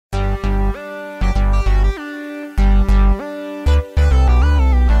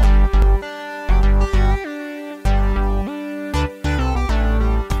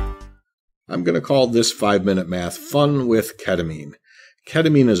I'm going to call this 5-minute math Fun with Ketamine.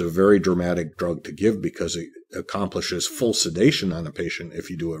 Ketamine is a very dramatic drug to give because it accomplishes full sedation on a patient if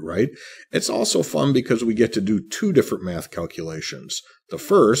you do it right. It's also fun because we get to do 2 different math calculations. The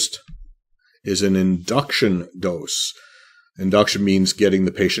first is an induction dose. Induction means getting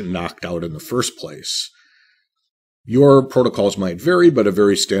the patient knocked out in the first place. Your protocols might vary, but a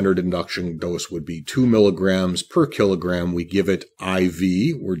very standard induction dose would be 2 milligrams per kilogram. We give it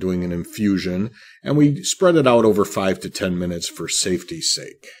IV. We're doing an infusion, and we spread it out over 5 to 10 minutes for safety's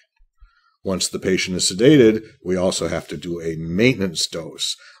sake. Once the patient is sedated, we also have to do a maintenance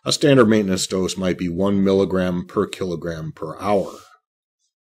dose. A standard maintenance dose might be 1 milligram per kilogram per hour.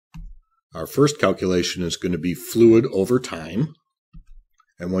 Our first calculation is going to be fluid over time.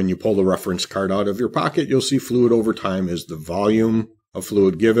 And when you pull the reference card out of your pocket, you'll see fluid over time is the volume of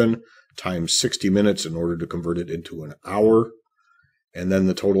fluid given times 60 minutes in order to convert it into an hour, and then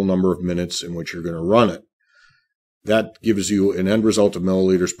the total number of minutes in which you're going to run it. That gives you an end result of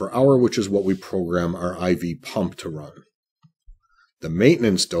milliliters per hour, which is what we program our IV pump to run. The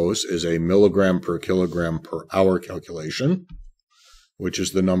maintenance dose is a milligram per kilogram per hour calculation, which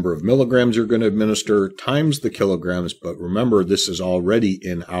is the number of milligrams you're going to administer times the kilograms. But remember, this is already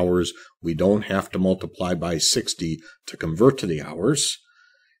in hours. We don't have to multiply by 60 to convert to the hours.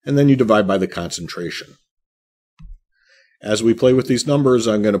 And then you divide by the concentration. As we play with these numbers,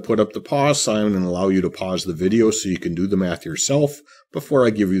 I'm going to put up the pause sign and allow you to pause the video so you can do the math yourself before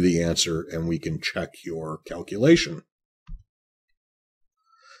I give you the answer and we can check your calculation.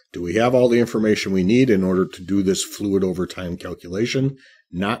 Do we have all the information we need in order to do this fluid over time calculation?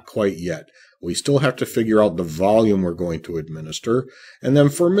 Not quite yet. We still have to figure out the volume we're going to administer. And then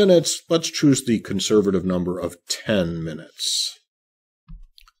for minutes, let's choose the conservative number of 10 minutes.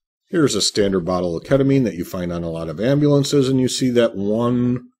 Here's a standard bottle of ketamine that you find on a lot of ambulances, and you see that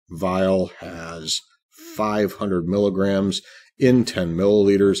one vial has 500 milligrams in 10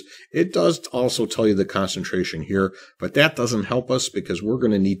 milliliters. It does also tell you the concentration here, but that doesn't help us because we're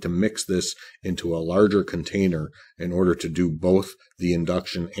going to need to mix this into a larger container in order to do both the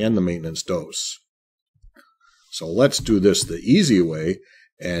induction and the maintenance dose. So let's do this the easy way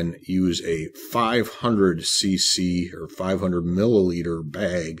and use a 500 cc or 500 milliliter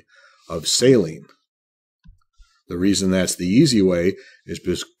bag of saline. The reason that's the easy way is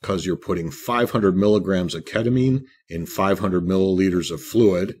because you're putting 500 milligrams of ketamine in 500 milliliters of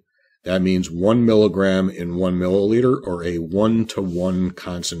fluid. That means 1 milligram in 1 milliliter, or a 1-to-1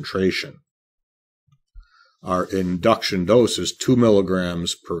 concentration. Our induction dose is 2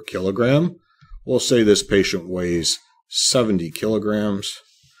 milligrams per kilogram. We'll say this patient weighs 70 kilograms.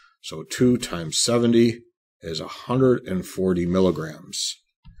 So 2 times 70 is 140 milligrams.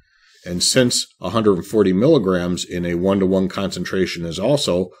 And since 140 milligrams in a 1-to-1 concentration is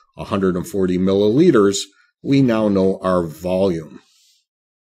also 140 milliliters, we now know our volume.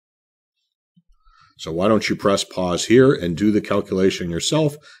 So why don't you press pause here and do the calculation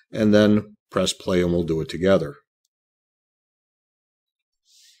yourself, and then press play and we'll do it together.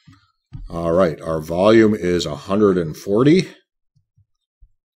 All right, our volume is 140.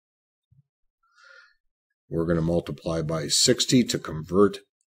 We're going to multiply by 60 to convert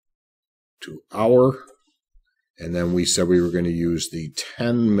to hour, and then we said we were going to use the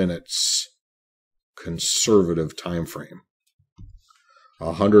 10 minutes conservative time frame.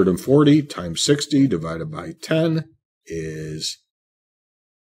 140 times 60 divided by 10 is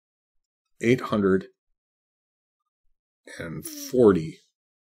 840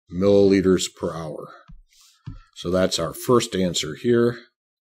 milliliters per hour. So that's our first answer here,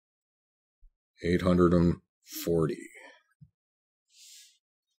 840.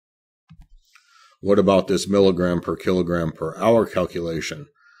 What about this milligram per kilogram per hour calculation?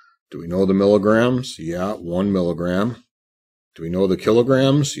 Do we know the milligrams? Yeah, 1 milligram. Do we know the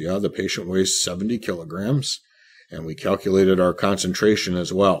kilograms? Yeah, the patient weighs 70 kilograms. And we calculated our concentration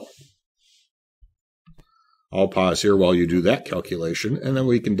as well. I'll pause here while you do that calculation, and then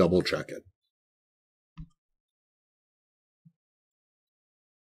we can double check it.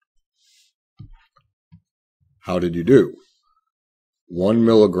 How did you do? 1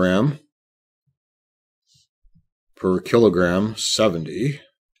 milligram per kilogram, 70.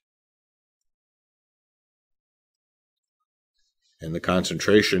 And the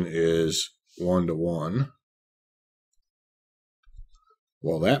concentration is 1-to-1.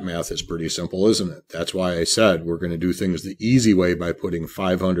 Well, that math is pretty simple, isn't it? That's why I said we're going to do things the easy way by putting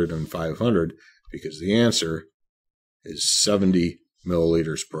 500 and 500, because the answer is 70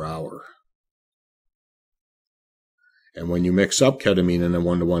 milliliters per hour. And when you mix up ketamine in a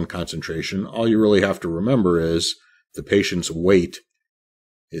 1-to-1 concentration, all you really have to remember is the patient's weight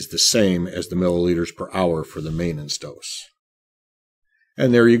is the same as the milliliters per hour for the maintenance dose.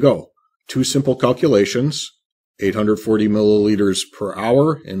 And there you go. 2 simple calculations, 840 milliliters per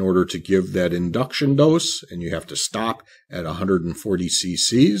hour in order to give that induction dose, and you have to stop at 140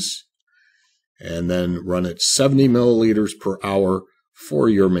 cc's, and then run at 70 milliliters per hour for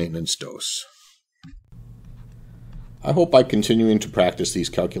your maintenance dose. I hope by continuing to practice these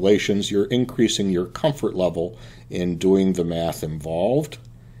calculations, you're increasing your comfort level in doing the math involved,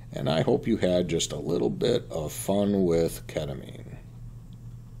 and I hope you had just a little bit of fun with ketamine.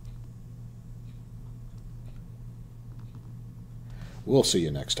 We'll see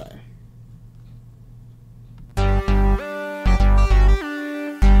you next time.